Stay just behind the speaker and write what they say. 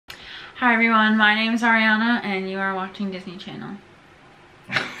Hi everyone, my name is Ariana and you are watching Disney Channel.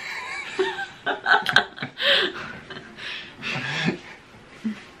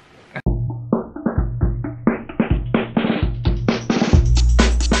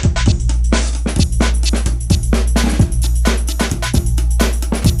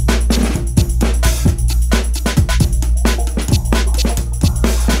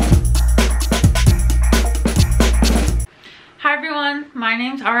 Hi everyone, my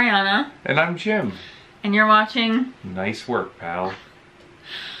name's Ariana. And I'm Jim. And you're watching... Nice work, pal.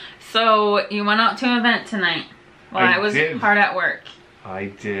 So, you went out to an event tonight while I was hard at work. I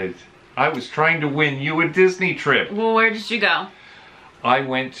did. I was trying to win you a Disney trip. Well, where did you go? I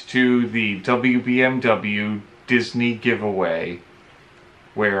went to the WBMW Disney giveaway,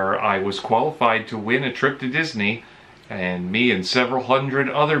 where I was qualified to win a trip to Disney, and me and several hundred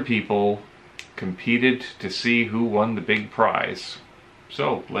other people competed to see who won the big prize.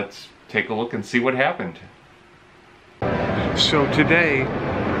 So let's take a look and see what happened. So today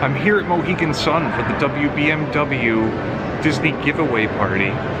I'm here at Mohegan Sun for the WBMW Disney giveaway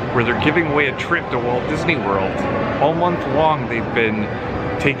party, where they're giving away a trip to Walt Disney World. All month long they've been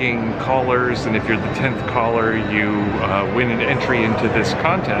taking callers, and if you're the 10th caller you win an entry into this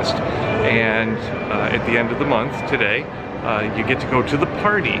contest, and at the end of the month today you get to go to the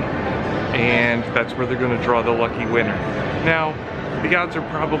party, and that's where they're going to draw the lucky winner. Now, the odds are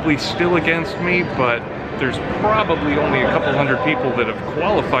probably still against me, but there's probably only a couple hundred people that have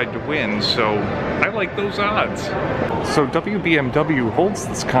qualified to win, so I like those odds. So WBMW holds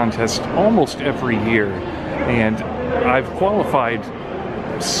this contest almost every year, and I've qualified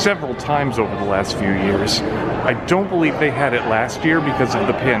several times over the last few years. I don't believe they had it last year because of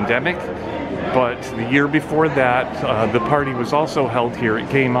the pandemic, but the year before that, the party was also held here at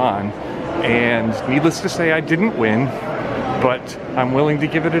Game On, and needless to say, I didn't win, but I'm willing to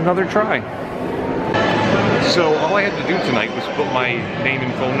give it another try. So all I had to do tonight was put my name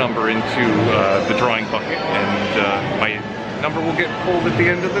and phone number into the drawing bucket, and my number will get pulled at the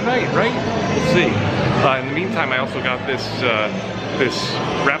end of the night, right? We'll see. In the meantime, I also got this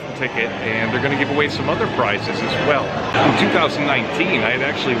raffle ticket, and they're going to give away some other prizes as well. In 2019, I had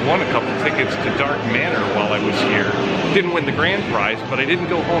actually won a couple tickets to Dark Manor while I was here. Didn't win the grand prize, but I didn't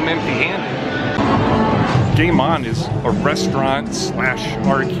go home empty-handed. Game On is a restaurant slash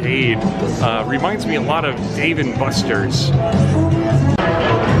arcade. Reminds me a lot of Dave & Buster's.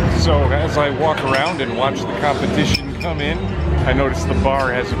 So as I walk around and watch the competition come in, I notice the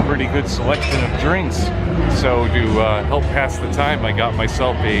bar has a pretty good selection of drinks. So to help pass the time, I got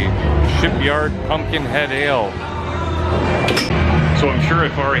myself a Shipyard Pumpkinhead Ale. So I'm sure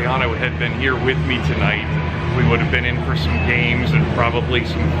if Ariana had been here with me tonight, we would have been in for some games and probably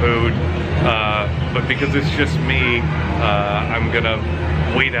some food. But because it's just me, I'm gonna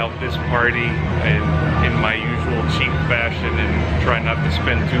wait out this party in my usual cheap fashion and try not to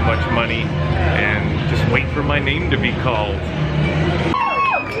spend too much money and just wait for my name to be called.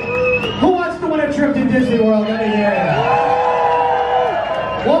 Who wants to win a trip to Disney World? Let me hear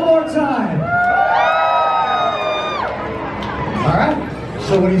you. One more time. All right.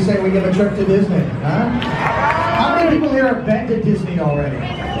 So what do you say we give a trip to Disney? Huh? How many people here have been to Disney already?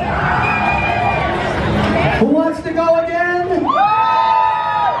 Who wants to go again?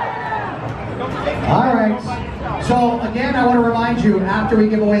 All right. So again, I want to remind you, after we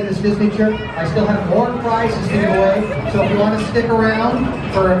give away this Disney trip, I still have more prizes to give away. So if you want to stick around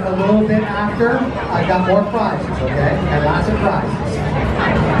for a little bit after, I've got more prizes, okay? And lots of prizes.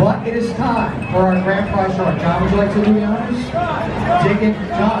 But it is time for our grand prize drawing. John, would you like to do the honors?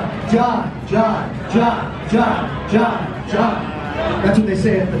 John. That's what they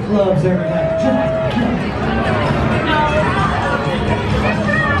say at the clubs every night. John.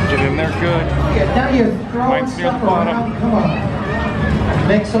 Get in there good. Yeah, now you're throwing stuff around. Come on.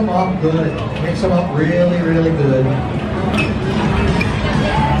 Mix them up good. Mix them up really, really good.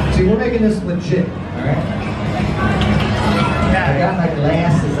 See, we're making this legit, all right? I got my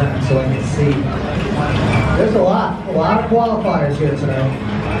glasses on so I can see. There's a lot of qualifiers here tonight.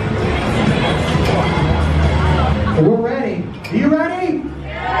 So we're ready. Are you ready?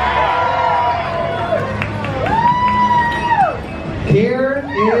 Here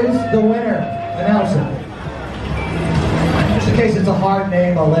is the winner. Announce it. Just in case it's a hard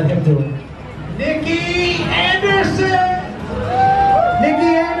name, I'll let him do it. Nikki Anderson!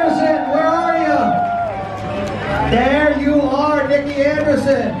 Nikki Anderson, where are you? There you are, Nikki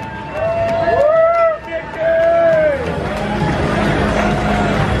Anderson.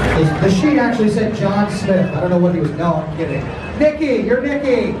 The sheet actually said John Smith. I don't know what he was. No, I'm kidding. Nikki, you're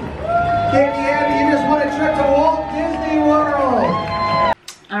Nikki. Nikki Anderson, you just won a trip to Walt Disney World.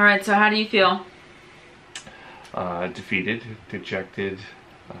 All right, so how do you feel? Defeated, dejected,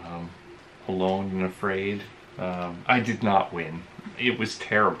 alone and afraid. I did not win. It was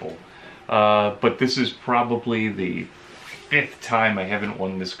terrible. But this is probably the 5th time I haven't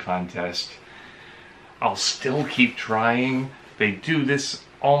won this contest. I'll still keep trying. They do this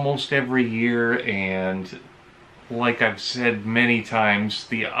almost every year, and like I've said many times,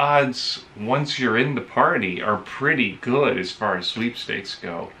 the odds once you're in the party are pretty good as far as sweepstakes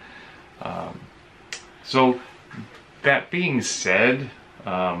go. So that being said,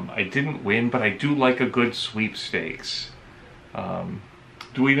 I didn't win, but I do like a good sweepstakes.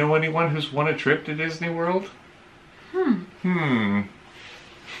 Do we know anyone who's won a trip to Disney World?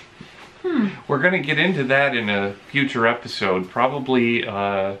 We're going to get into that in a future episode, probably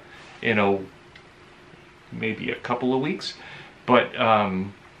in maybe a couple of weeks. But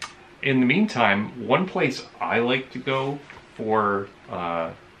in the meantime, one place I like to go for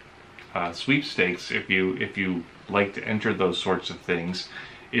sweepstakes, if you like to enter those sorts of things,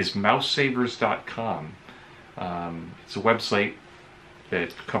 is mousesavers.com. It's a website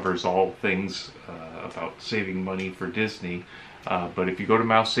that covers all things about saving money for Disney. But if you go to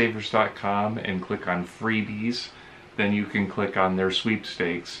mousesavers.com and click on freebies, then you can click on their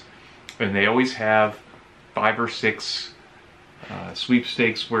sweepstakes. And they always have 5 or 6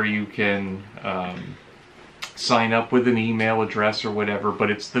 sweepstakes where you can sign up with an email address or whatever,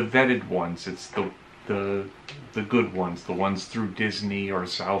 but it's the vetted ones. It's the good ones, the ones through Disney or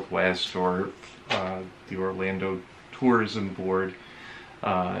Southwest or the Orlando Tourism Board.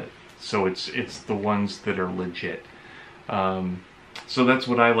 So it's the ones that are legit. So that's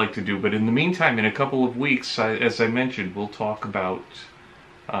what I like to do. But in the meantime, in a couple of weeks, as I mentioned, we'll talk about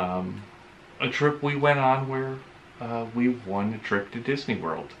a trip we went on where we won a trip to Disney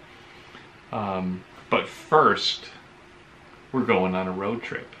World. But first, we're going on a road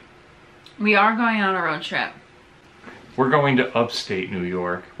trip. We are going on a road trip. We're going to upstate New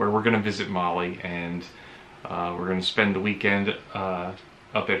York, where we're going to visit Molly, and we're going to spend the weekend up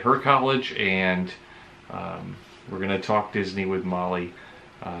at her college, and we're going to talk Disney with Molly.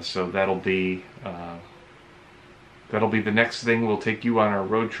 So that'll be the next thing. We'll take you on our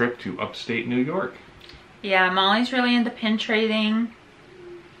road trip to upstate New York. Yeah, Molly's really into pin trading.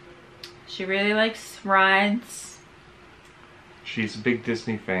 She really likes rides. She's a big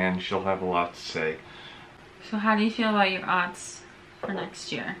Disney fan. She'll have a lot to say. So how do you feel about your odds for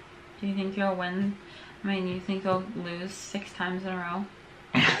next year? Do you think you'll win? I mean, do you think you'll lose 6 times in a row?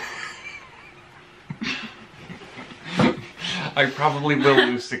 I probably will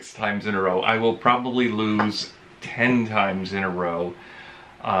lose 6 times in a row. I will probably lose 10 times in a row.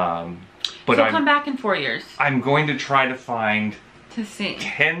 But so come back in 4 years. I'm going to try to find to see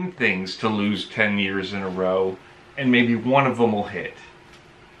 10 things to lose 10 years in a row, and maybe one of them will hit.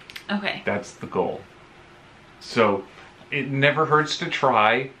 Okay. That's the goal. So it never hurts to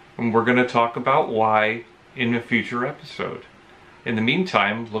try, and we're going to talk about why in a future episode. In the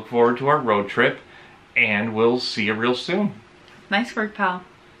meantime, look forward to our road trip, and we'll see you real soon. Nice work, pal.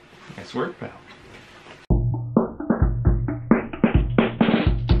 Nice work, pal.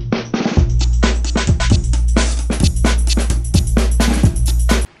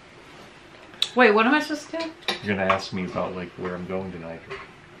 Wait, what am I supposed to do? You're gonna ask me about like where I'm going tonight.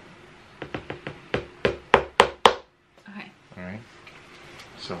 Okay. All right.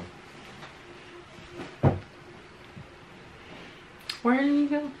 So. Where did you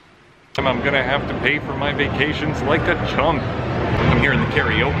go? I'm gonna have to pay for my vacations like a chump. I'm here in the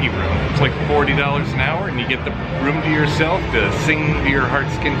karaoke room. It's like $40 an hour, and you get the room to yourself to sing to your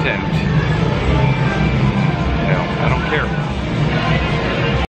heart's content. No, I don't care.